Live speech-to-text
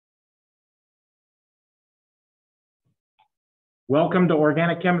Welcome to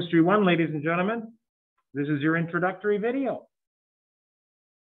Organic Chemistry 1, ladies and gentlemen. This is your introductory video.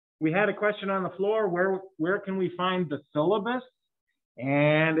 We had a question on the floor, where can we find the syllabus?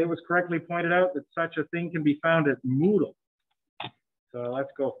 And it was correctly pointed out that such a thing can be found at Moodle. So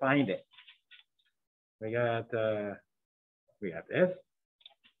let's go find it. We got this.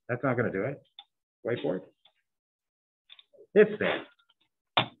 That's not going to do it. Whiteboard. It's there.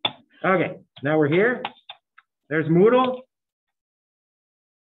 Okay, now we're here. There's Moodle.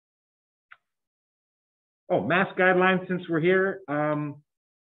 Oh, mask guidelines, since we're here.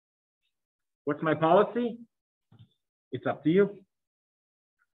 What's my policy? It's up to you.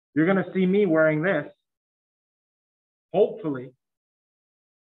 You're going to see me wearing this, hopefully.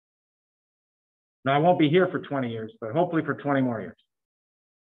 Now, I won't be here for 20 years, but hopefully for 20 more years.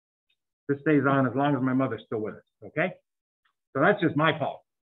 This stays on as long as my mother's still with us, okay? So that's just my policy.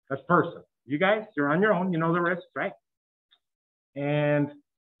 That's personal. You guys, you're on your own. You know the risks, right? And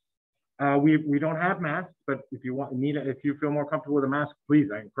we don't have masks, but if you if you feel more comfortable with a mask, please,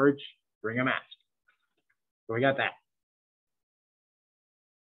 I encourage, bring a mask. So we got that.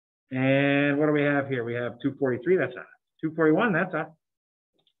 And what do we have here? We have 243, that's not. 241, that's not.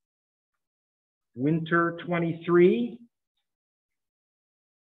 Winter 23.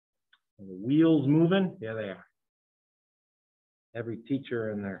 And the wheels moving. Yeah, they are. Every teacher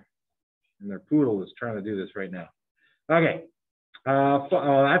and their poodle is trying to do this right now. Okay. Oh,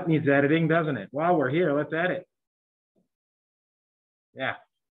 that needs editing, doesn't it? While we're here, let's edit. Yeah,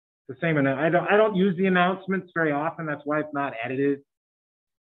 it's the same. And I don't use the announcements very often. That's why it's not edited.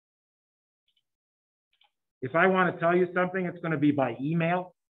 If I want to tell you something, it's going to be by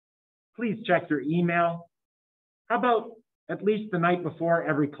email. Please check your email. How about at least the night before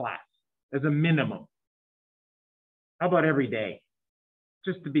every class as a minimum? How about every day?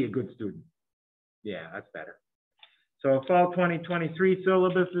 Just to be a good student. Yeah, that's better. So fall 2023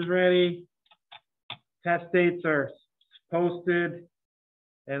 syllabus is ready. Test dates are posted.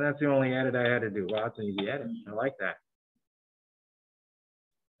 And that's the only edit I had to do. Wow, that's an easy edit. I like that.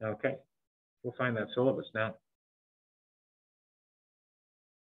 Okay, we'll find that syllabus now.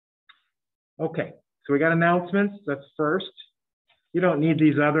 Okay, so we got announcements. That's first. You don't need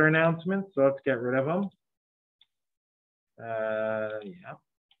these other announcements, so let's get rid of them. Yeah.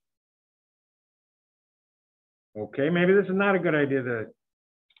 Okay, maybe this is not a good idea to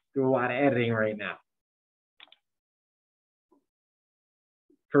do a lot of editing right now.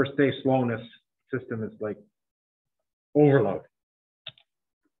 First day slowness system is like overload.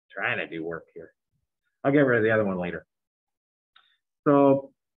 Trying to do work here. I'll get rid of the other one later.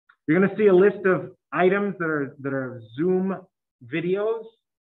 So you're going to see a list of items that are Zoom videos.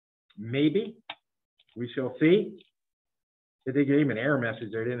 Maybe. We shall see. They gave me an error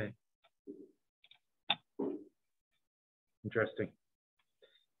message there, didn't they? Interesting.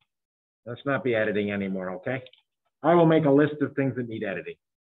 Let's not be editing anymore, okay? I will make a list of things that need editing.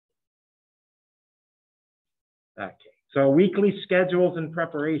 Okay, so weekly schedules and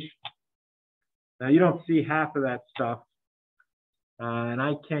preparation. Now, you don't see half of that stuff, and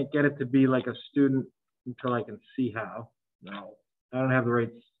I can't get it to be like a student until I can see how. No, I don't have the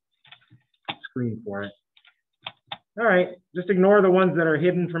right screen for it. All right, just ignore the ones that are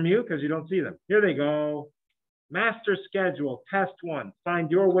hidden from you because you don't see them. Here they go. Master schedule, test 1. Find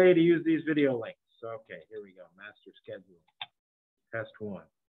your way to use these video links. Okay, here we go. Master schedule, test 1.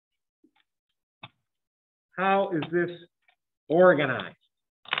 How is this organized?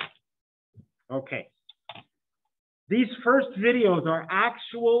 Okay. These first videos are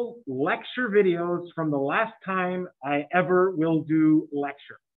actual lecture videos from the last time I ever will do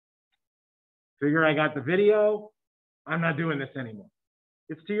lecture. Figure I got the video. I'm not doing this anymore.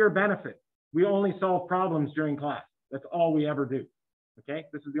 It's to your benefit. We only solve problems during class. That's all we ever do. Okay?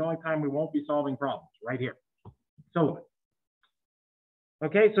 This is the only time we won't be solving problems, right here. So,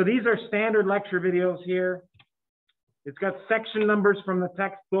 okay, so these are standard lecture videos here. It's got section numbers from the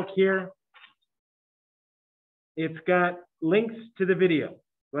textbook here. It's got links to the video.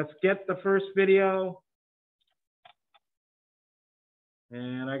 Let's get the first video.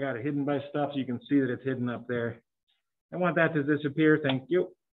 And I got it hidden by stuff so you can see that it's hidden up there. I want that to disappear, thank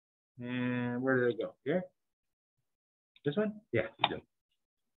you. And where did it go? Here? This one? Yeah, you do.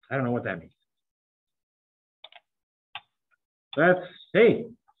 I don't know what that means. Hey,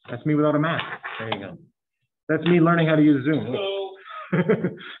 that's me without a mask. There you go. That's me learning how to use Zoom. Hello.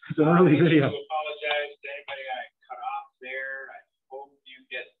 It's an early video. I apologize to anybody I cut off there. I hope you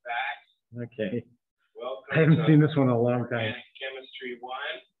get back. Okay. Welcome. I haven't seen this one in a long time. Organic Chemistry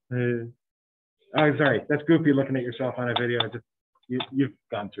 1. Oh, sorry. That's goofy looking at yourself on a video. You've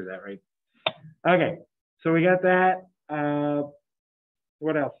gone through that, right? Okay. So we got that.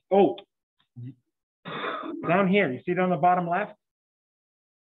 What else? Oh, down here, you see it on the bottom left?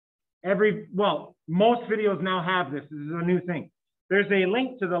 Most videos now have this. This is a new thing. There's a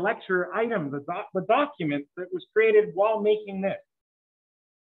link to the lecture item, the document that was created while making this.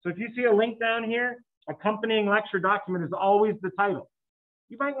 So if you see a link down here, accompanying lecture document is always the title.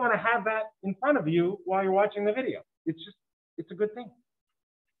 You might want to have that in front of you while you're watching the video. It's a good thing.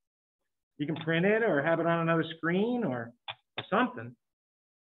 You can print it or have it on another screen or something.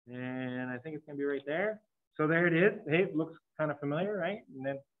 And I think it's going to be right there. So there it is. Hey, it looks kind of familiar, right? And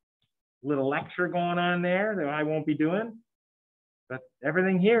then little lecture going on there that I won't be doing. But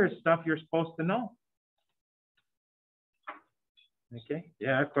everything here is stuff you're supposed to know. Okay,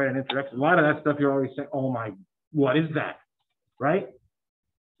 yeah, that's quite an introduction. A lot of that stuff you're always saying, oh my, what is that? Right?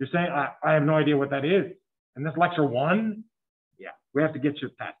 You're saying, I have no idea what that is. And this lecture 1, yeah, we have to get you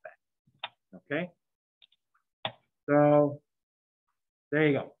past that. Okay? So there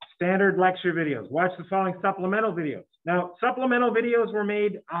you go. Standard lecture videos. Watch the following supplemental videos. Now, supplemental videos were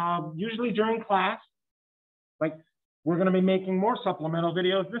made usually during class. Like, we're going to be making more supplemental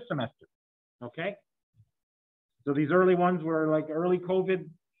videos this semester. Okay? So these early ones were like early COVID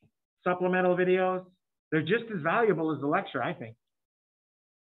supplemental videos. They're just as valuable as the lecture, I think.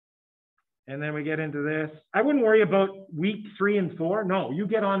 And then we get into this. I wouldn't worry about week 3 and 4. No, you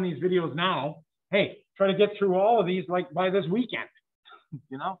get on these videos now. Hey, try to get through all of these like by this weekend.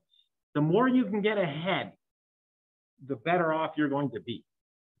 You know, the more you can get ahead, the better off you're going to be.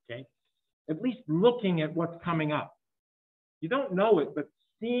 Okay, at least looking at what's coming up. You don't know it, but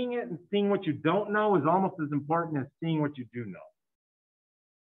seeing it and seeing what you don't know is almost as important as seeing what you do know.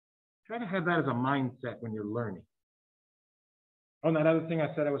 Try to have that as a mindset when you're learning. Oh, and that other thing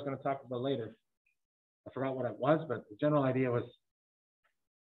I said I was going to talk about later. I forgot what it was, but the general idea was,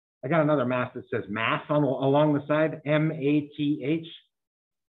 I got another math that says math along the side, M-A-T-H.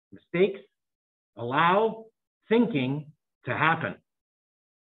 Mistakes allow thinking to happen.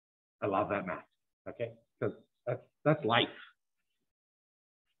 I love that math, okay? Because that's life.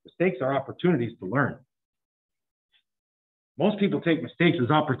 Mistakes are opportunities to learn. Most people take mistakes as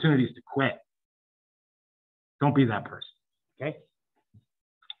opportunities to quit. Don't be that person, okay?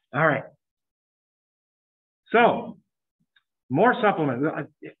 All right. So, more supplements.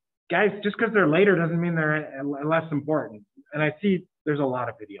 Guys, just because they're later doesn't mean they're less important. And I see there's a lot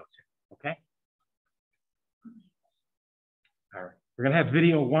of videos here, okay? All right. We're going to have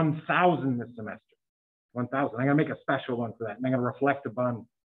video 1000 this semester. 1000. I'm going to make a special one for that. And I'm going to reflect upon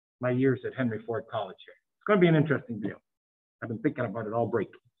my years at Henry Ford College here. It's going to be an interesting video. I've been thinking about it all break.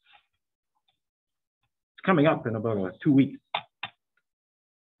 It's coming up in about 2 weeks.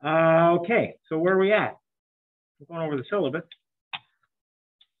 Okay, so where are we at? We're going over the syllabus.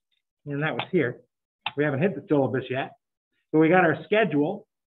 And that was here. We haven't hit the syllabus yet. But we got our schedule.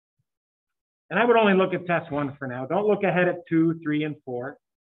 And I would only look at test 1 for now. Don't look ahead at 2, 3, and 4.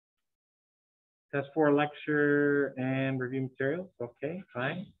 Test 4 lecture and review materials. Okay,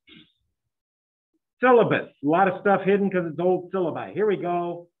 fine. Syllabus. A lot of stuff hidden because it's old syllabi. Here we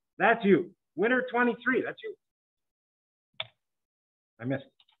go. That's you. Winter 23. That's you. I missed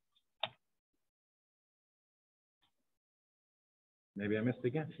it. Maybe I missed it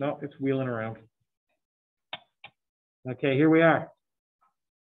again. No, it's wheeling around. Okay, here we are.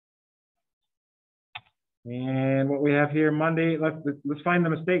 And what we have here Monday, let's find the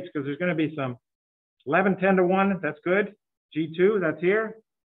mistakes because there's going to be some. 11, 10 to 1, that's good. G2, that's here.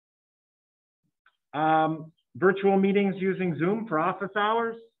 Virtual meetings using Zoom for office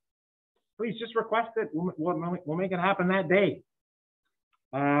hours. Please just request it. We'll make it happen that day.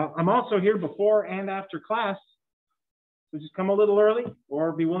 I'm also here before and after class. So just come a little early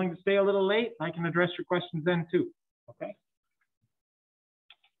or be willing to stay a little late. I can address your questions then too, okay?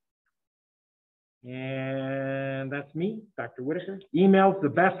 And that's me, Dr. Whitaker. Email's the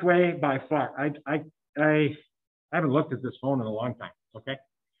best way by far. I haven't looked at this phone in a long time, okay?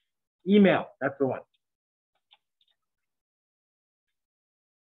 Email, that's the one.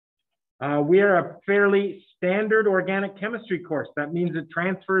 We are a fairly standard organic chemistry course. That means it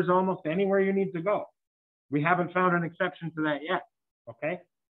transfers almost anywhere you need to go. We haven't found an exception to that yet, okay?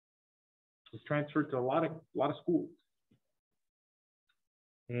 It's transferred to a lot of schools.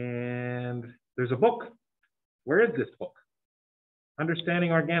 And there's a book. Where is this book?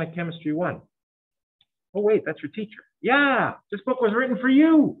 Understanding Organic Chemistry 1. Oh, wait, that's your teacher. Yeah, this book was written for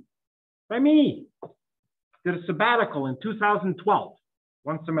you, by me. Did a sabbatical in 2012,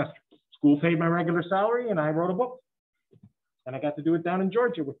 1 semester. School paid my regular salary, and I wrote a book. And I got to do it down in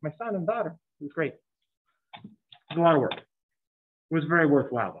Georgia with my son and daughter. It was great. It was a lot of work. It was very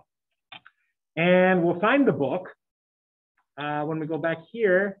worthwhile, though. And we'll find the book when we go back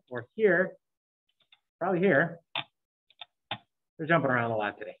here or here, probably here, we're jumping around a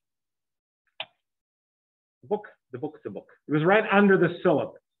lot today. The book. It was right under the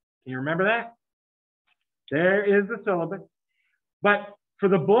syllabus. Can you remember that? There is the syllabus. But for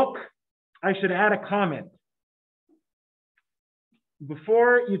the book, I should add a comment.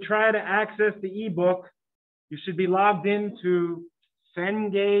 Before you try to access the ebook, you should be logged into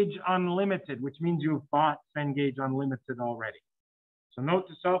Cengage Unlimited, which means you've bought Cengage Unlimited already. So note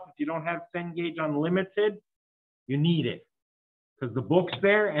to self, if you don't have Cengage Unlimited, you need it because the book's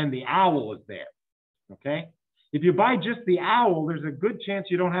there and the OWL is there, okay? If you buy just the OWL, there's a good chance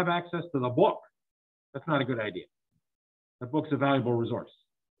you don't have access to the book. That's not a good idea. That book's a valuable resource.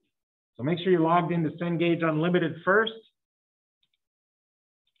 So make sure you're logged into Cengage Unlimited first.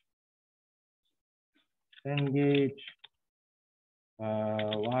 Cengage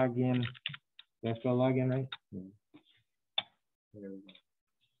login. Did I spell login right? There we go.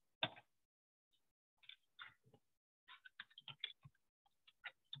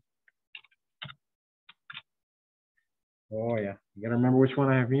 Oh yeah, you gotta remember which one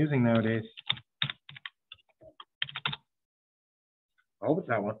I'm using nowadays. I hope it's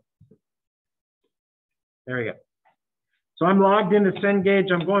that one. There we go. So I'm logged into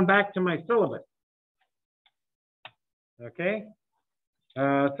Cengage. I'm going back to my syllabus. Okay.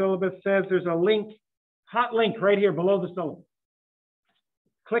 Syllabus says there's a link, hot link right here below the syllabus.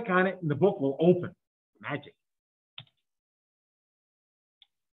 Click on it and the book will open. Magic.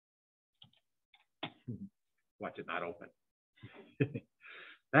 Watch it not open.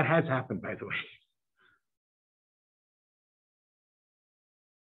 That has happened, by the way.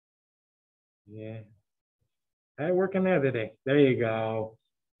 Yeah. That working the other day. There you go.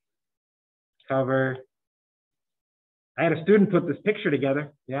 Cover. I had a student put this picture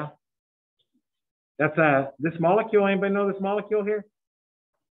together. Yeah. That's this molecule. Anybody know this molecule here?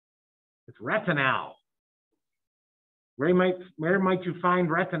 It's retinal. Where might you find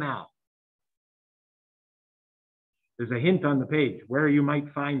retinal? There's a hint on the page where you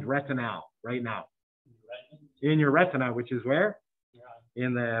might find retinal right now. In your retina, which is where?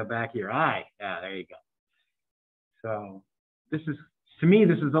 In the back of your eye. Yeah, there you go. So this is, to me,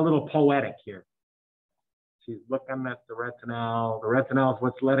 this is a little poetic here. She's looking at the retinal. The retinal is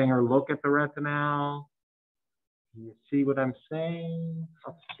what's letting her look at the retinal. You see what I'm saying?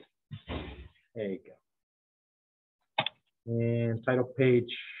 Okay. There you go. And title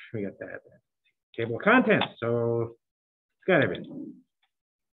page, we got that. Table of contents. So it's got everything.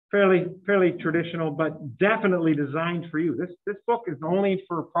 Fairly traditional, but definitely designed for you. This book is only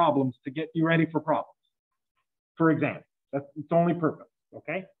for problems, to get you ready for problems, for exam. That's its only purpose,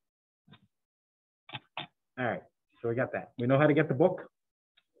 okay? All right, so we got that. We know how to get the book.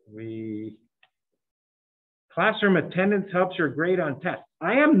 Classroom attendance helps your grade on tests.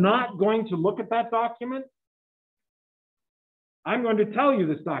 I am not going to look at that document. I'm going to tell you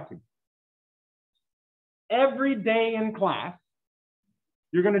this document. Every day in class,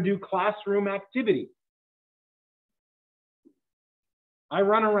 you're going to do classroom activities. I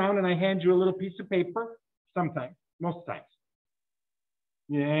run around and I hand you a little piece of paper, sometimes, most times.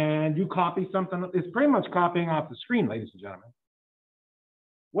 And you copy something. It's pretty much copying off the screen, ladies and gentlemen.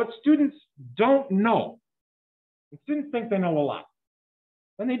 What students don't know, students think they know a lot.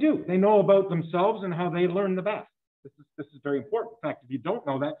 And they do. They know about themselves and how they learn the best. This is very important. In fact, if you don't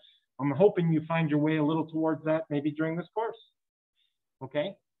know that, I'm hoping you find your way a little towards that maybe during this course.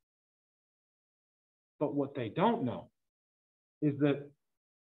 Okay? But what they don't know is that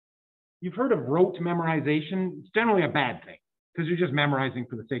you've heard of rote memorization. It's generally a bad thing because you're just memorizing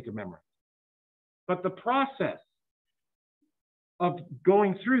for the sake of memorizing. But the process of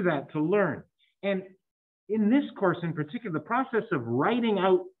going through that to learn, and in this course in particular, the process of writing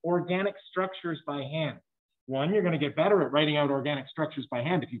out organic structures by hand. One, you're going to get better at writing out organic structures by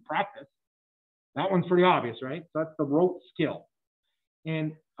hand if you practice. That one's pretty obvious, right? So that's the rote skill.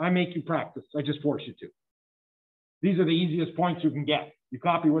 And I make you practice. I just force you to. These are the easiest points you can get. You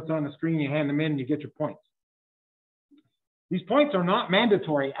copy what's on the screen, you hand them in, and you get your points. These points are not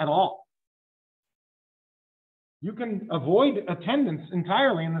mandatory at all. You can avoid attendance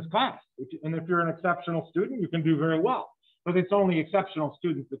entirely in this class. And if you're an exceptional student, you can do very well. But it's only exceptional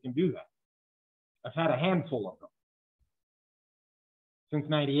students that can do that. I've had a handful of them since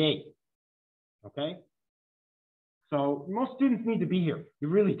 '98, okay? So most students need to be here. You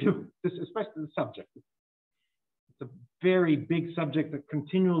really do, especially the subject. It's a very big subject that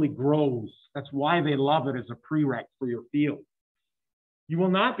continually grows. That's why they love it as a prereq for your field. You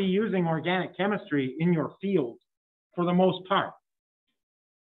will not be using organic chemistry in your field for the most part.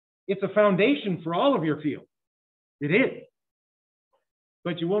 It's a foundation for all of your fields. It is.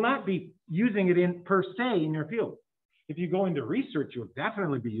 but you will not be using it in per se in your field. If you go into research, you'll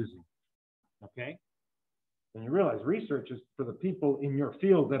definitely be using it, okay? And you realize research is for the people in your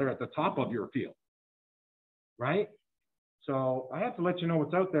field that are at the top of your field, right? So I have to let you know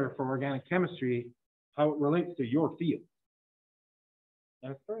what's out there for organic chemistry, how it relates to your field.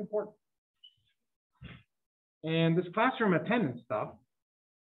 And it's very important. And this classroom attendance stuff,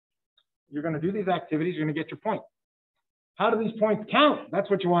 you're going to do these activities, you're going to get your points. How do these points count? That's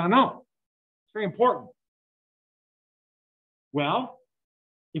what you want to know. It's very important. Well,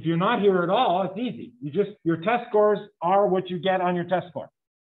 if you're not here at all, it's easy. Your test scores are what you get on your test score.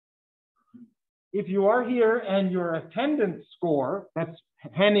 If you are here and your attendance score, that's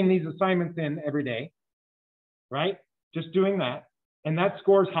handing these assignments in every day, right? Just doing that, and that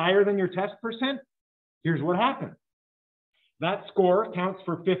score is higher than your test percent, here's what happens. That score counts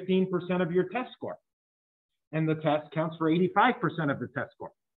for 15% of your test score, and the test counts for 85% of the test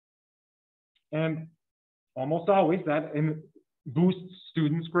score. And almost always that boosts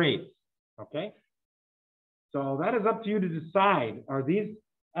students' grades, okay? So that is up to you to decide, are these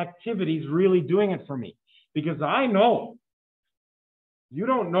activities really doing it for me? Because I know, you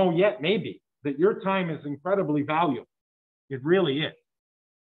don't know yet maybe, that your time is incredibly valuable. It really is.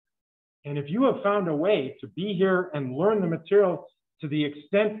 And if you have found a way to be here and learn the material to the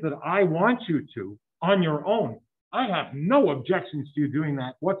extent that I want you to on your own, I have no objections to you doing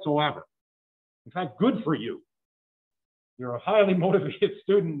that whatsoever. In fact, good for you. You're a highly motivated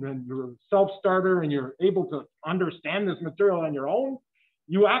student and you're a self-starter and you're able to understand this material on your own.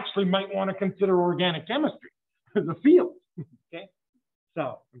 You actually might want to consider organic chemistry as a field, okay? So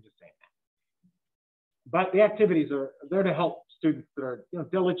I'm just saying that. But the activities are there to help students that are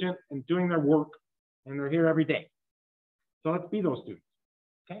diligent and doing their work, and they're here every day. So let's be those students,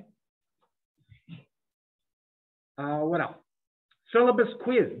 okay? What else? Syllabus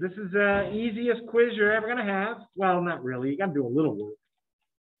quiz. This is the easiest quiz you're ever going to have. Well, not really. You got to do a little work.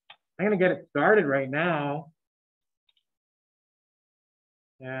 I'm going to get it started right now.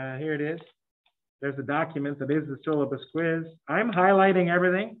 Here it is. There's the document that is the syllabus quiz. I'm highlighting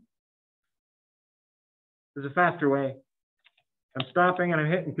everything. There's a faster way. I'm stopping and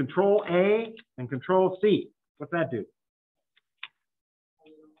I'm hitting Control A and Control C. What's that do?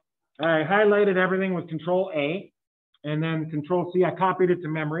 I highlighted everything with Control A and then Control C. I copied it to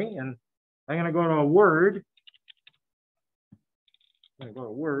memory, and I'm going to go to a Word. I'm going to go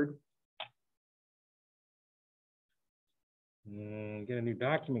to Word and get a new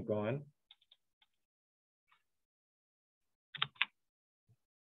document going.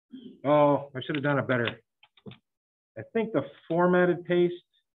 Oh, I should have done it better. I think the formatted paste,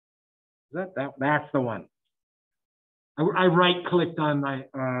 is that's the one. I right-clicked on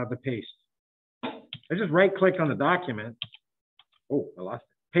the paste. I just right-clicked on the document. Oh, I lost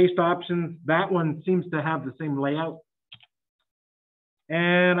it. Paste options, that one seems to have the same layout.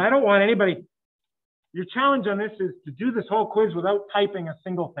 And I don't want anybody, your challenge on this is to do this whole quiz without typing a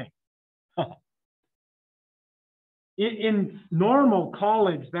single thing. In normal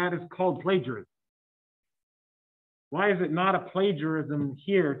college, that is called plagiarism. Why is it not a plagiarism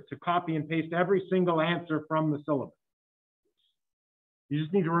here to copy and paste every single answer from the syllabus? You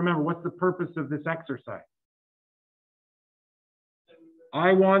just need to remember, what's the purpose of this exercise?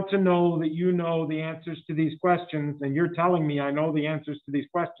 I want to know that you know the answers to these questions, and you're telling me I know the answers to these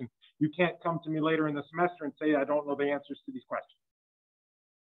questions. You can't come to me later in the semester and say I don't know the answers to these questions.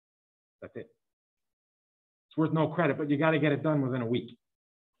 That's it. It's worth no credit, but you got to get it done within a week.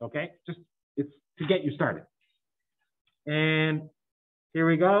 Okay? It's to get you started. And here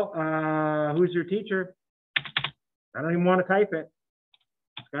we go. Who's your teacher? I don't even want to type it.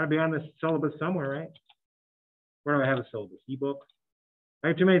 It's got to be on the syllabus somewhere, right? Where do I have a syllabus? Ebook. I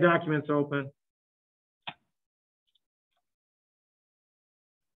have too many documents open.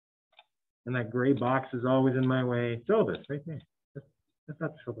 And that gray box is always in my way. Syllabus, right there. That's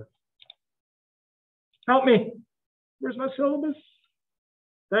not the syllabus. Help me. Where's my syllabus?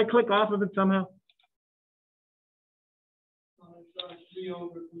 Did I click off of it somehow?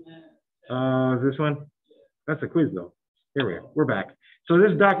 Is this one? That's a quiz though. Here we are. We're back. So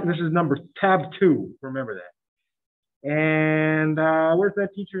this is number tab 2. Remember that. And where's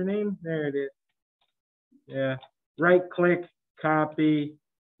that teacher name? There it is. Yeah. Right click, copy,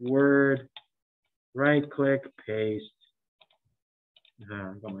 Word. Right click, paste.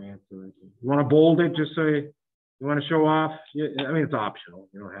 I got my answer right there. You want to bold it just so you want to show off? I mean, it's optional.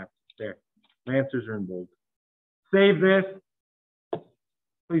 You don't have to. There. My answers are in bold. Save this.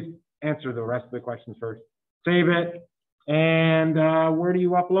 Please answer the rest of the questions first. Save it. And where do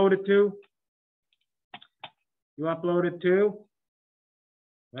you upload it to? You upload it to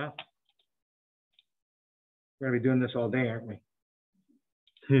Well, we're going to be doing this all day, aren't we?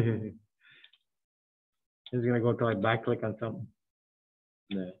 This is going to go until I back click on something.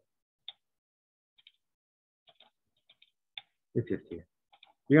 No. It's just here.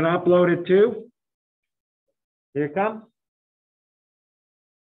 You're going to upload it to, here it comes.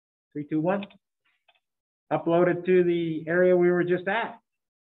 3, 2, 1. Upload it to the area we were just at.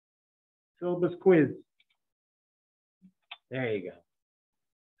 Syllabus quiz. There you go.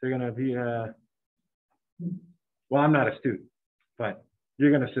 So you're going to be, well, I'm not a student, but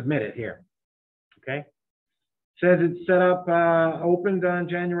you're going to submit it here. Okay. Says it's set up, opened on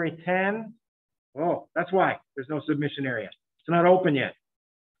January 10. Oh, that's why there's no submission area. It's not open yet.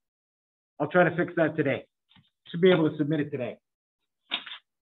 I'll try to fix that today. Should be able to submit it today.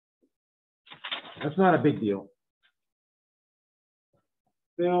 That's not a big deal.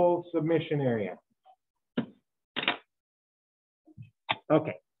 Fill submission area.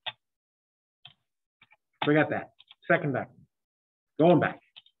 Okay. Forgot that. Second document. Going back.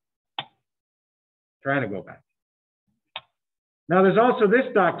 Trying to go back. Now there's also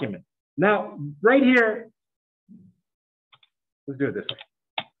this document. Now, right here, let's do it this way.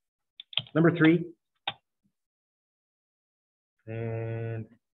 Number 3. And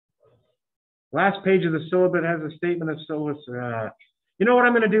last page of the syllabus has a statement of syllabus. You know what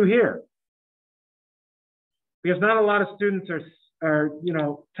I'm going to do here? Because not a lot of students are you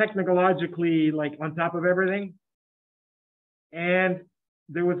know, technologically like on top of everything. And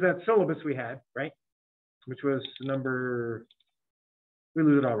there was that syllabus we had, right? Which was number, we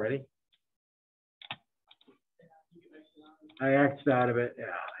lose it already. I X'd out of it. Yeah.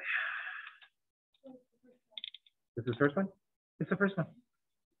 Is this the first one? It's the first one.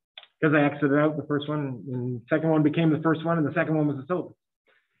 Because I exited out the first one, and the second one became the first one, and the second one was the syllabus.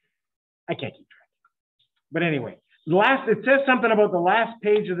 I can't keep track. But anyway, it says something about the last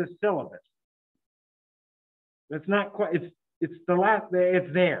page of the syllabus. It's not quite, it's the last,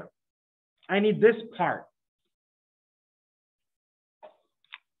 it's there. I need this part.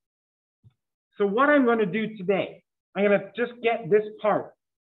 So what I'm going to do today, I'm going to just get this part,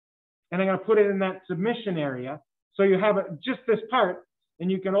 and I'm going to put it in that submission area. So you have just this part,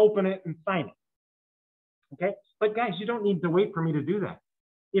 and you can open it and sign it. Okay? But guys, you don't need to wait for me to do that.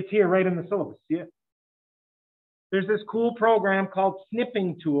 It's here right in the syllabus. See it? There's this cool program called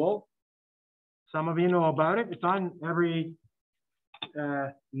Snipping Tool. Some of you know about it. It's on every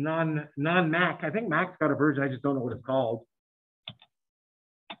non-Mac. I think Mac's got a version. I just don't know what it's called.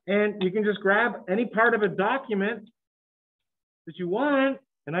 And you can just grab any part of a document that you want,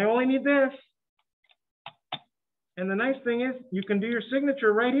 and I only need this. And the nice thing is you can do your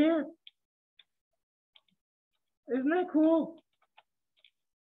signature right here. Isn't that cool?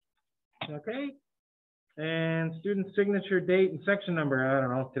 Okay. And student signature, date, and section number. I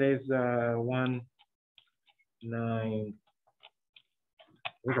don't know. Today's 1/9.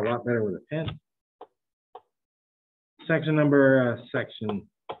 Work a lot better with a pen. Section number, section.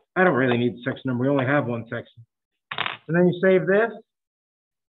 I don't really need the section number. We only have one section. And then you save this.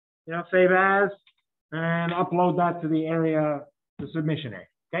 You know, save as, and upload that to the area, the submission area.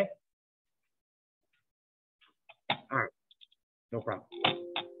 Okay. All right. No problem.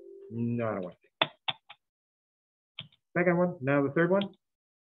 No, I don't want to. Second one. Now the third one.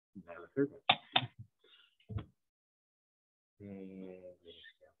 Now the third one. And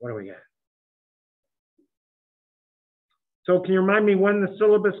what do we got? So can you remind me when the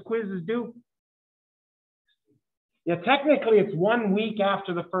syllabus quiz is due? Yeah, technically it's 1 week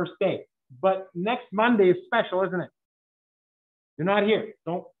after the first day, but next Monday is special, isn't it? You're not here.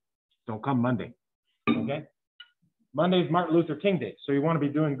 Don't come Monday. Okay? Monday is Martin Luther King Day, so you want to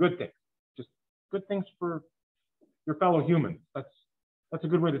be doing good things. Just good things for your fellow humans. That's a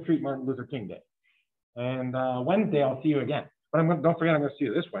good way to treat Martin Luther King Day. And Wednesday I'll see you again. But don't forget, I'm going to see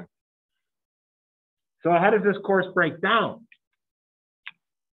you this Wednesday. So how does this course break down?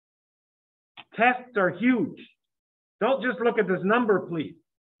 Tests are huge. Don't just look at this number, please.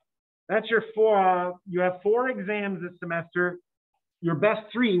 That's your 4, you have 4 exams this semester. Your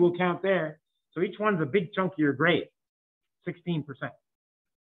best 3 will count there. So each one's a big chunk of your grade, 16%,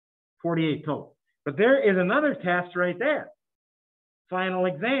 48 total. But there is another test right there. Final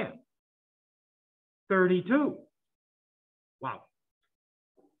exam, 32. Wow.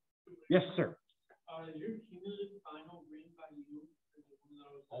 Yes, sir. Your cumulative final written by you?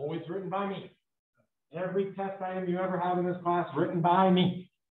 Always written by me. Every test item you ever have in this class, written by me.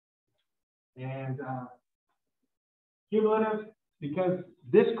 And cumulative, because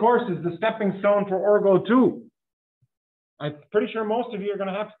this course is the stepping stone for Orgo 2. I'm pretty sure most of you are going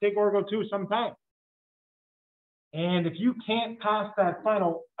to have to take Orgo 2 sometime. And if you can't pass that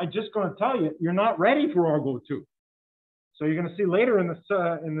final, I'm just going to tell you, you're not ready for Orgo 2. So you're going to see later in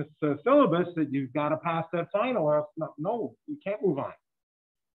this syllabus that you've got to pass that final, or else no, you can't move on.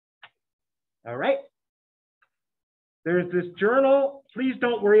 All right. There's this journal. Please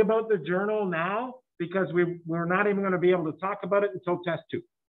don't worry about the journal now, because we're not even going to be able to talk about it until test 2.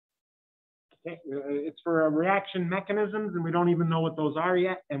 Okay. It's for reaction mechanisms, and we don't even know what those are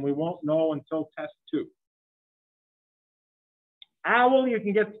yet, and we won't know until test 2. OWL, you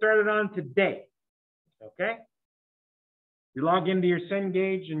can get started on today. Okay. You log into your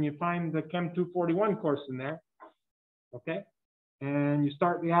Cengage and you find the Chem 241 course in there. Okay. And you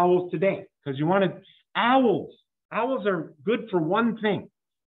start the OWLs today, because you want to, OWLs are good for one thing,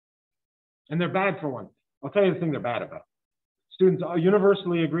 and they're bad for one thing. I'll tell you the thing they're bad about. Students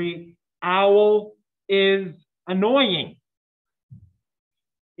universally agree, OWL is annoying.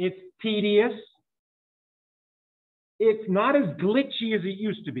 It's tedious. It's not as glitchy as it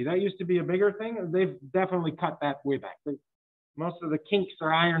used to be. That used to be a bigger thing. They've definitely cut that way back. Most of the kinks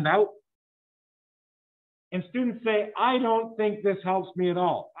are ironed out. And students say, I don't think this helps me at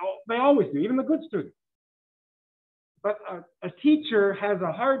all. Oh, they always do, even the good students. But a teacher has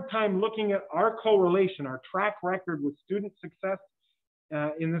a hard time looking at our correlation, our track record with student success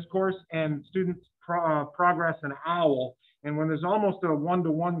in this course and students' progress in OWL. And when there's almost a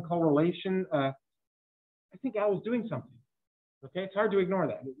one-to-one correlation, I think OWL's doing something. Okay, it's hard to ignore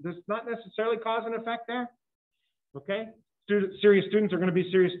that. There's not necessarily cause and effect there. Okay, serious students are going to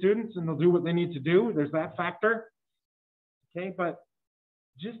be serious students, and they'll do what they need to do. There's that factor. Okay, but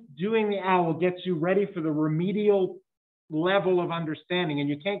just doing the OWL gets you ready for the remedial level of understanding, and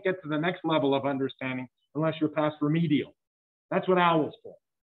you can't get to the next level of understanding unless you're past remedial. That's what OWL's for.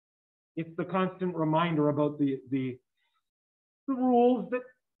 It's the constant reminder about the rules that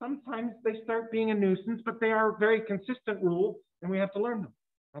sometimes they start being a nuisance, but they are very consistent rules, and we have to learn them.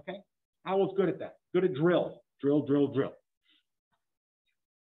 Okay, OWL's good at that. Good at drill, drill, drill, drill.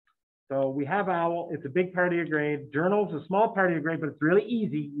 So we have OWL. It's a big part of your grade. Journal's a small part of your grade, but it's really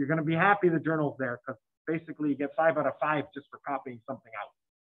easy. You're going to be happy the journal's there, because basically you get 5 out of 5 just for copying something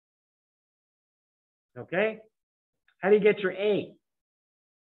out. Okay? How do you get your A?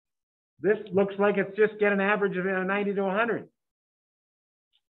 This looks like it's just get an average of 90 to 100.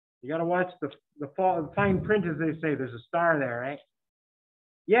 You got to watch the fine print, as they say. There's a star there, right?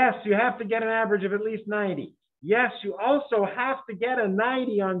 Yes, you have to get an average of at least 90. Yes, you also have to get a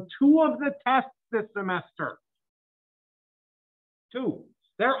 90 on 2 of the tests this semester. 2.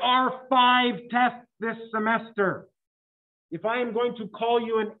 There are 5 tests this semester. If I am going to call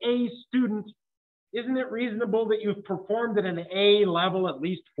you an A student, isn't it reasonable that you've performed at an A level at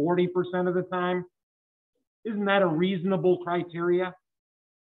least 40% of the time? Isn't that a reasonable criteria?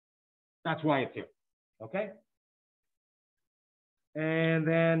 That's why it's here, okay? And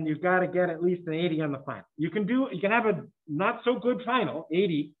then you've got to get at least an 80 on the final. You can have a not so good final,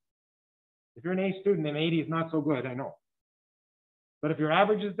 80. If you're an A student, an 80 is not so good, I know. But if your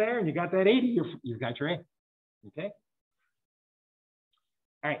average is there and you got that 80, you've got your A, okay?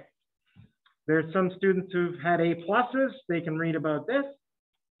 All right. There's some students who've had A pluses. They can read about this.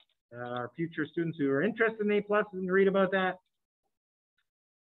 Our future students who are interested in A pluses can read about that.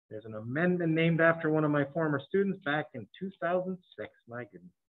 There's an amendment named after one of my former students back in 2006. My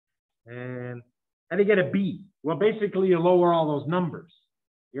goodness. And how do you get a B? Well, basically, you lower all those numbers.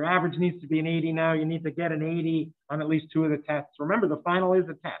 Your average needs to be an 80 now. You need to get an 80 on at least 2 of the tests. Remember, the final is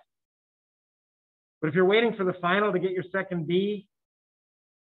a test. But if you're waiting for the final to get your second B,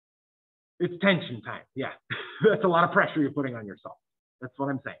 it's tension time. Yeah, that's a lot of pressure you're putting on yourself. That's what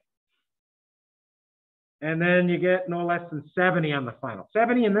I'm saying. And then you get no less than 70 on the final.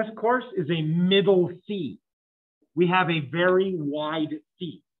 70 in this course is a middle C. We have a very wide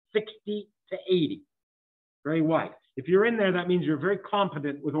C, 60 to 80, very wide. If you're in there, that means you're very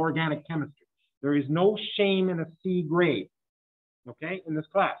competent with organic chemistry. There is no shame in a C grade, okay, in this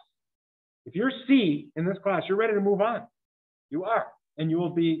class. If you're C in this class, you're ready to move on. You are, and you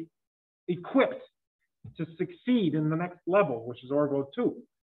will be equipped to succeed in the next level, which is Orgo 2,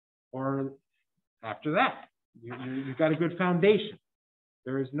 or after that, you've got a good foundation.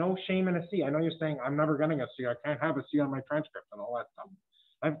 There is no shame in a C. I know you're saying, I'm never getting a C. I can't have a C on my transcript and all that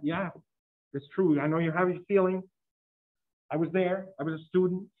stuff. Yeah, it's true. I know you have a feeling. I was there. I was a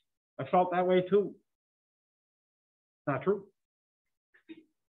student. I felt that way too. Not true.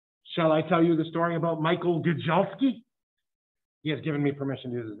 Shall I tell you the story about Michael Gajolski? He has given me permission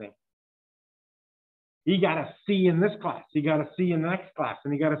to use his name. He got a C in this class. He got a C in the next class,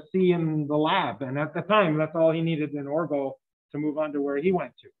 and he got a C in the lab. And at the time, that's all he needed in Orgo to move on to where he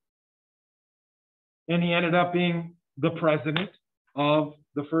went to. And he ended up being the president of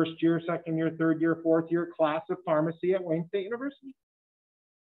the first year, second year, third year, fourth year class of pharmacy at Wayne State University.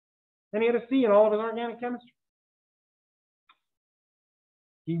 And he had a C in all of his organic chemistry.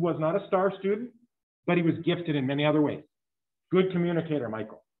 He was not a star student, but he was gifted in many other ways. Good communicator,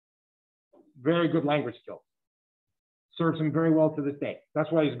 Michael. Very good language skills. Serves him very well to this day.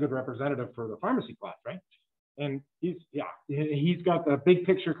 That's why he's a good representative for the pharmacy class, right? And he's got the big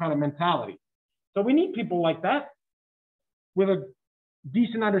picture kind of mentality. So we need people like that with a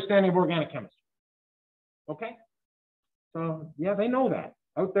decent understanding of organic chemistry. Okay? So yeah, they know that.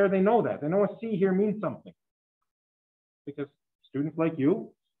 Out there, they know that. They know a C here means something. Because students like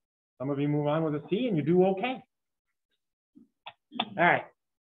you, some of you move on with a C and you do okay. All right.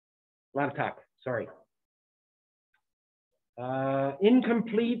 A lot of talk. Sorry.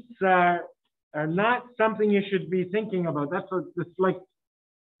 Incompletes are not something you should be thinking about. This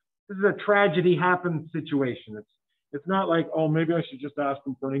is a tragedy happens situation. It's not like, oh, maybe I should just ask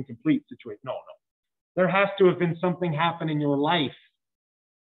them for an incomplete situation. No. There has to have been something happen in your life.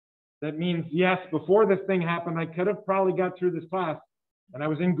 That means, yes, before this thing happened, I could have probably got through this class and I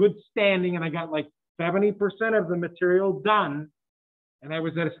was in good standing and I got like 70% of the material done and I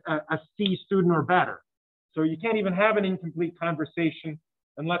was a C student or better. So you can't even have an incomplete conversation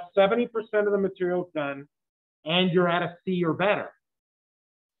unless 70% of the material is done and you're at a C or better.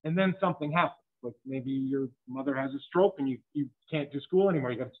 And then something happens. Like maybe your mother has a stroke and you can't do school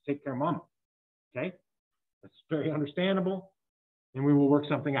anymore. You got to take care of mom. Okay? That's very understandable. And we will work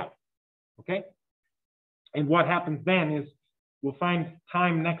something out. Okay? And what happens then is we'll find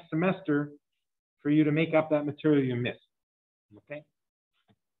time next semester for you to make up that material you missed. Okay?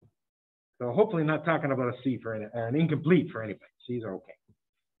 So hopefully not talking about a C for an incomplete for anybody. C's are okay.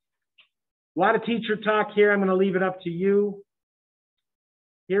 A lot of teacher talk here. I'm going to leave it up to you.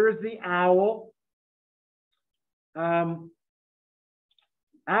 Here is the OWL. OWL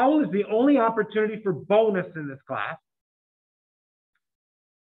is the only opportunity for bonus in this class.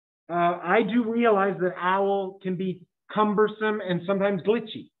 I do realize that OWL can be cumbersome and sometimes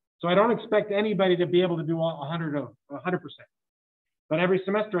glitchy. So I don't expect anybody to be able to do 100%. But every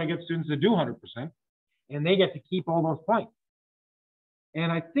semester I get students to do 100%, and they get to keep all those points.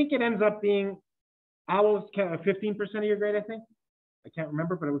 And I think it ends up being OWL is 15% of your grade, I think. I can't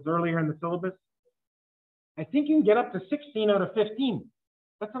remember, but it was earlier in the syllabus. I think you can get up to 16 out of 15.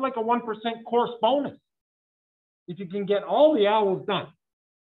 That's like a 1% course bonus. If you can get all the OWLs done,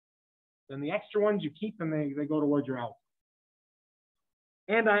 then the extra ones you keep and they go towards your OWL.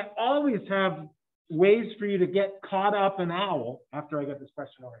 And I always have ways for you to get caught up in OWL after I get this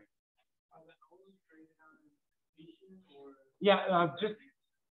question already. Yeah, just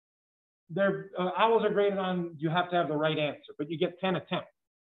their OWLs are graded on, you have to have the right answer, but you get 10 attempts.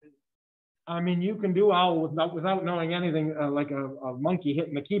 I mean, you can do OWL without knowing anything like a monkey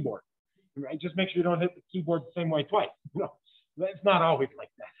hitting the keyboard. Right? Just make sure you don't hit the keyboard the same way twice. No, it's not always like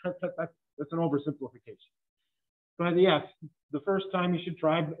that. That's an oversimplification. But yes, the first time you should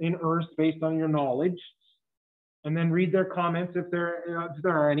try in earnest based on your knowledge, and then read their comments if there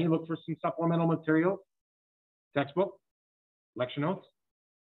are any. Look for some supplemental material, textbook, lecture notes.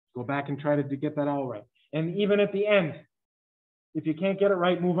 Go back and try to get that all right. And even at the end, if you can't get it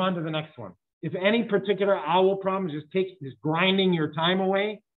right, move on to the next one. If any particular OWL problem is grinding your time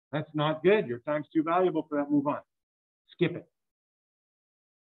away, that's not good. Your time's too valuable for that. Move on. Skip it.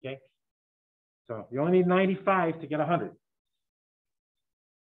 Okay? So you only need 95 to get 100.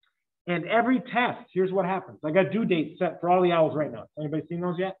 And every test, here's what happens. I got due dates set for all the OWLs right now. Anybody seen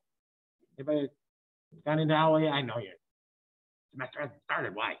those yet? Anybody got into OWL yet? I know you. Semester hasn't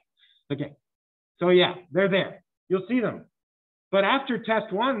started. Why? Okay. So yeah, they're there. You'll see them. But after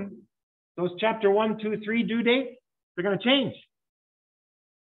test one, those chapter 1, 2, 3 due dates, they're going to change.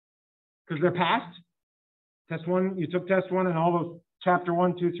 Because they're passed. Test one, you took test one and all those chapter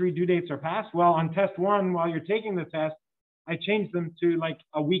 1, 2, 3 due dates are passed. Well, on test one, while you're taking the test, I changed them to like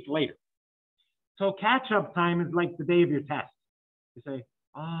a week later. So catch-up time is like the day of your test. You say,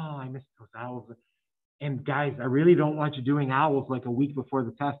 oh, I missed those OWLs. And guys, I really don't want you doing OWLs like a week before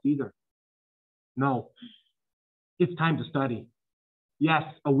the test either. No, it's time to study. Yes,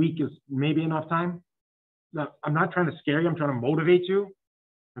 a week is maybe enough time. No, I'm not trying to scare you. I'm trying to motivate you.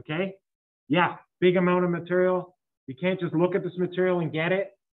 Okay? Yeah, big amount of material. You can't just look at this material and get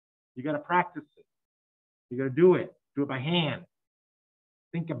it. You got to practice it. You got to do it. Do it by hand.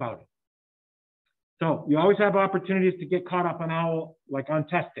 Think about it. So you always have opportunities to get caught up on OWL, like on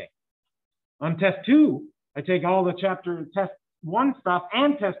test day. On test 2, I take all the chapter test 1 stuff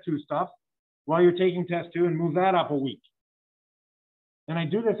and test 2 stuff while you're taking test 2 and move that up a week. And I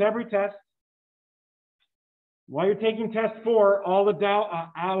do this every test. while you're taking test 4, all the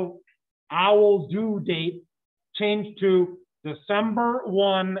OWL due date changed to December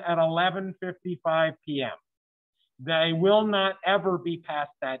 1 at 11:55 p.m. They will not ever be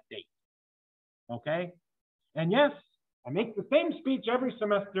past that date. Okay? And yes, I make the same speech every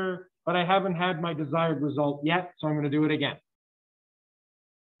semester, but I haven't had my desired result yet, so I'm going to do it again.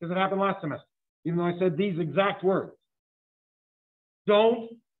 Because it happened last semester, even though I said these exact words. Don't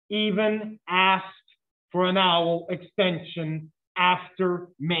even ask for an OWL extension after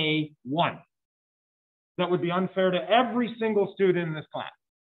May 1. That would be unfair to every single student in this class.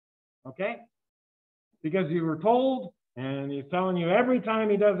 Okay? Because you were told, and he's telling you every time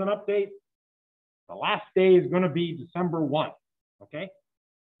he does an update, the last day is going to be December 1. Okay?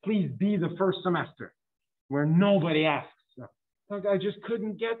 Please be the first semester where nobody asks. Doug, I just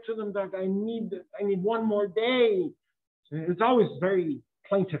couldn't get to them, Doug. I need one more day. It's always very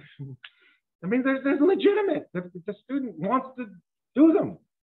plaintive. I mean, there's legitimate. The student wants to do them.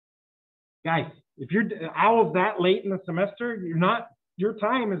 Guys, if you're OWLs that late in the semester, your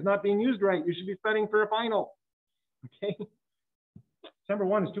time is not being used right. You should be studying for a final. Okay? December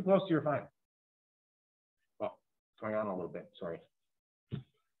 1 is too close to your final. Well, it's going on a little bit, sorry.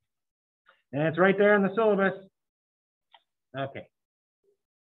 And it's right there in the syllabus. Okay.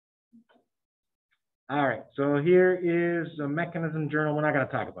 All right, so here is a mechanism journal. We're not going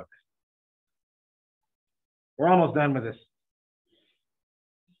to talk about this. We're almost done with this.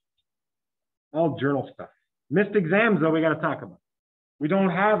 All journal stuff. Missed exams, though, we got to talk about. We don't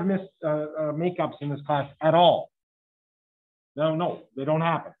have missed makeups in this class at all. No, they don't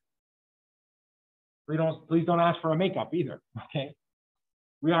happen. Please don't ask for a makeup either, okay?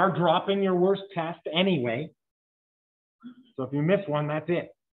 We are dropping your worst test anyway. So if you miss one, that's it.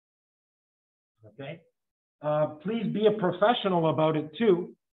 Okay? Please be a professional about it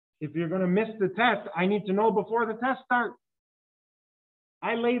too. If you're going to miss the test, I need to know before the test starts.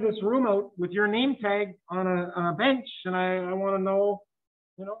 I lay this room out with your name tag on a bench, and I want to know,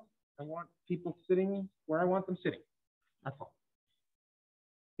 I want people sitting where I want them sitting. That's all.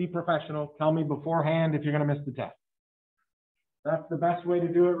 Be professional. Tell me beforehand if you're going to miss the test. That's the best way to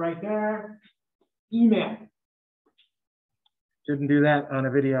do it right there. Email. Shouldn't do that on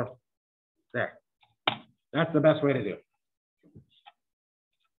a video. There. That's the best way to do it.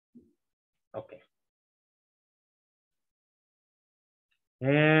 Okay.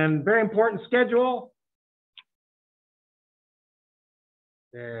 And very important schedule.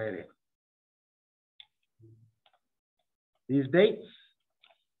 There it is. These dates,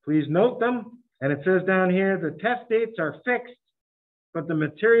 please note them. And it says down here, the test dates are fixed, but the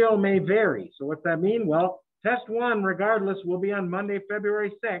material may vary. So what's that mean? Well, test 1, regardless, will be on Monday,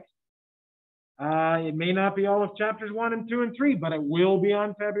 February 6th. It may not be all of chapters 1 and 2 and 3, but it will be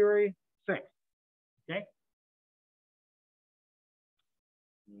on February 6th. Okay?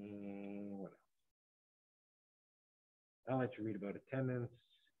 What else? I'll let you read about attendance.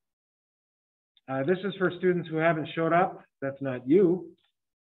 This is for students who haven't showed up. That's not you.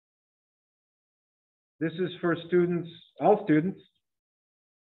 This is for students, all students,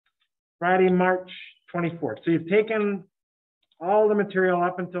 Friday, March 24th. So you've taken all the material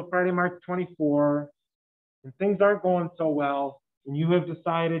up until Friday, March 24, and things aren't going so well, and you have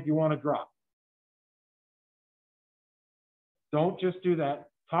decided you want to drop. Don't just do that.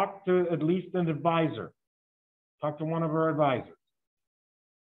 Talk to at least an advisor. Talk to one of our advisors.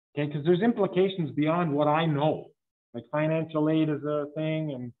 Okay, because there's implications beyond what I know. Like financial aid is a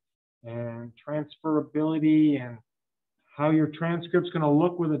thing, and transferability, and how your transcript's going to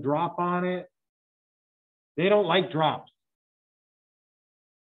look with a drop on it. They don't like drops.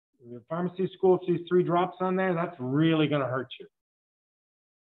 The pharmacy school sees 3 drops on there, that's really going to hurt you.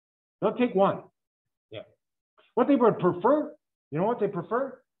 They'll take 1. Yeah. What they would prefer, you know what they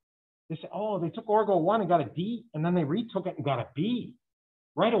prefer? They say, oh, they took Orgo 1 and got a D, and then they retook it and got a B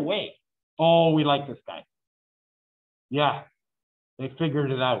right away. Oh, we like this guy. Yeah, they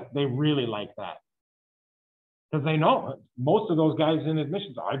figured it out. They really like that. Because they know most of those guys in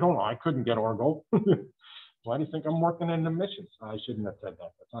admissions, I don't know, I couldn't get Orgo. Why do you think I'm working in admissions? I shouldn't have said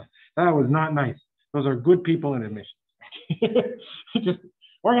that. That was not nice. Those are good people in admissions. Just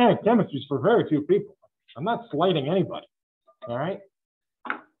organic chemistry is for very few people. I'm not slighting anybody. All right.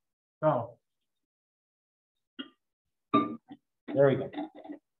 So there we go.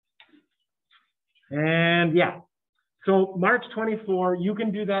 And yeah, so March 24, you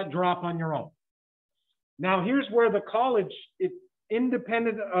can do that drop on your own. Now here's where the college, it's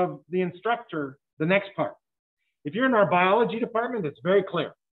independent of the instructor, the next part. If you're in our biology department, it's very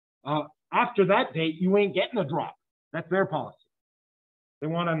clear. After that date, you ain't getting a drop. That's their policy. They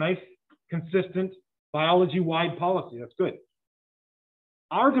want a nice, consistent biology-wide policy. That's good.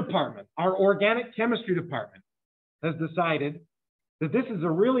 Our department, our organic chemistry department, has decided that this is a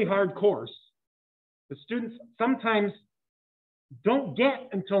really hard course. The students sometimes don't get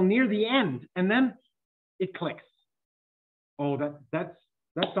until near the end, and then it clicks. Oh, that's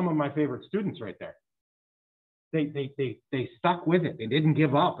some of my favorite students right there. They stuck with it. They didn't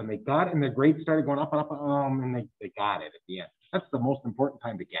give up, and they got it, and their grades started going up and up, and they got it at the end. That's the most important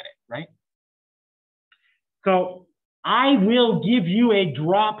time to get it, right? So I will give you a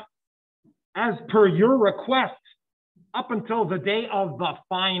drop as per your request up until the day of the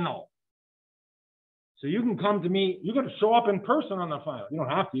final. So you can come to me. You got to show up in person on the final. You don't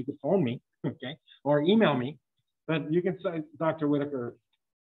have to. You can phone me, okay, or email me. But you can say, Dr. Whitaker,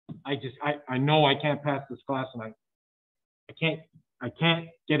 I know I can't pass this class, and I can't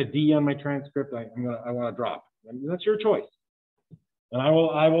get a D on my transcript. I want to drop. And that's your choice. And I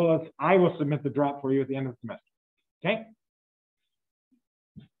will submit the drop for you at the end of the semester. Okay.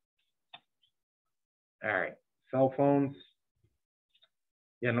 All right. Cell phones.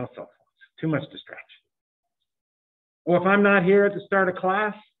 Yeah, no cell phones. Too much distraction. Or if I'm not here at the start of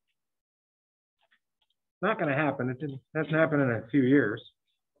class, it's not going to happen. It hasn't happened in a few years.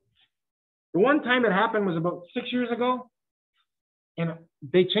 The one time it happened was about 6 years ago, and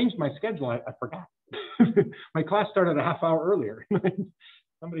they changed my schedule. I forgot. My class started a half hour earlier.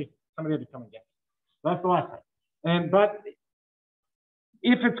 somebody had to come and get me. That's the last time. But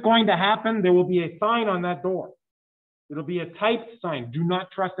if it's going to happen, there will be a sign on that door. It'll be a typed sign. Do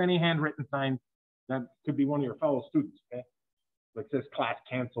not trust any handwritten signs. That could be one of your fellow students, okay? Like says class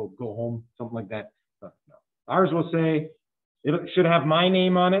canceled, go home, something like that. No. Ours will say, it should have my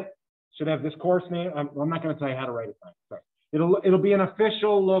name on it, should have this course name. I'm not going to tell you how to write a sign. Sorry. It'll be an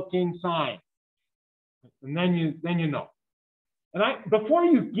official looking sign. And then you know. And before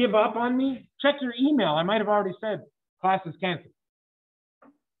you give up on me, check your email. I might have already said class is canceled.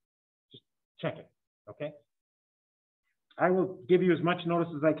 Just check it, okay? I will give you as much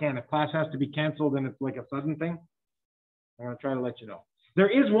notice as I can. If class has to be canceled and it's like a sudden thing, I'm going to try to let you know. There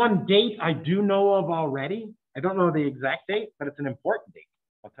is one date I do know of already. I don't know the exact date, but it's an important date.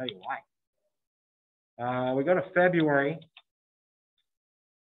 I'll tell you why. We go to February.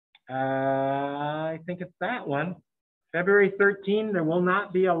 I think it's that one. February 13, there will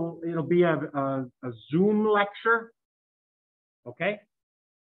not be it'll be a Zoom lecture. Okay.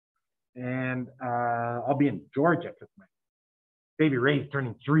 And I'll be in Georgia because my baby Ray's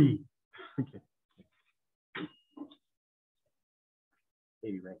turning 3. Okay.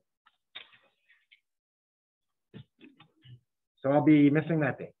 Baby Ray. So I'll be missing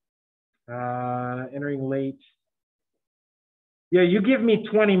that day. Entering late. Yeah, you give me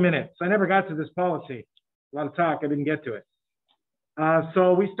 20 minutes. I never got to this policy. A lot of talk. I didn't get to it.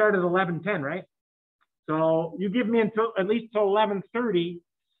 So we start at 11:10, right? So you give me until at least till 11:30.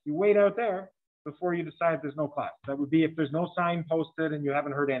 You wait out there before you decide there's no class. That would be if there's no sign posted and you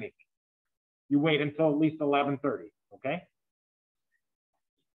haven't heard anything. You wait until at least 11:30, okay?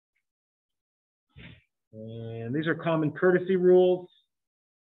 And these are common courtesy rules.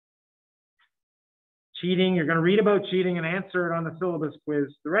 Cheating, you're going to read about cheating and answer it on the syllabus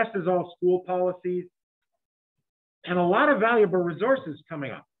quiz. The rest is all school policies and a lot of valuable resources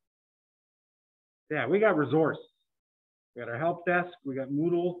coming up. Yeah, we got resource. We got our help desk. We got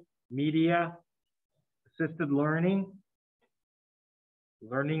Moodle, media, assisted learning,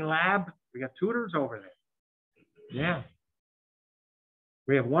 learning lab. We got tutors over there. Yeah.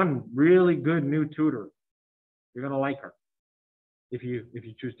 We have one really good new tutor. You're going to like her if you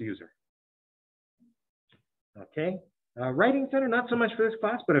choose to use her. Okay. Writing Center, not so much for this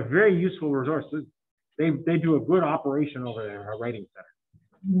class, but a very useful resource. They do a good operation over there, our Writing Center.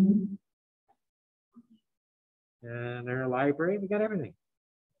 And their library, we got everything.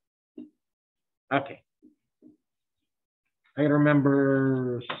 Okay. I got to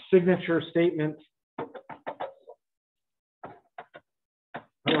remember signature statement.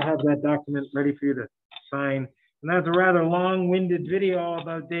 I'll have that document ready for you to sign. And that's a rather long-winded video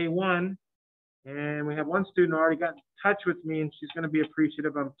about day 1. And we have one student who already got in touch with me, and she's going to be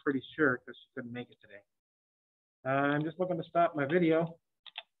appreciative, I'm pretty sure, because she couldn't make it today. I'm just looking to stop my video.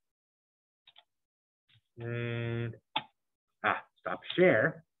 And stop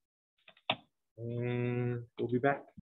share. And we'll be back.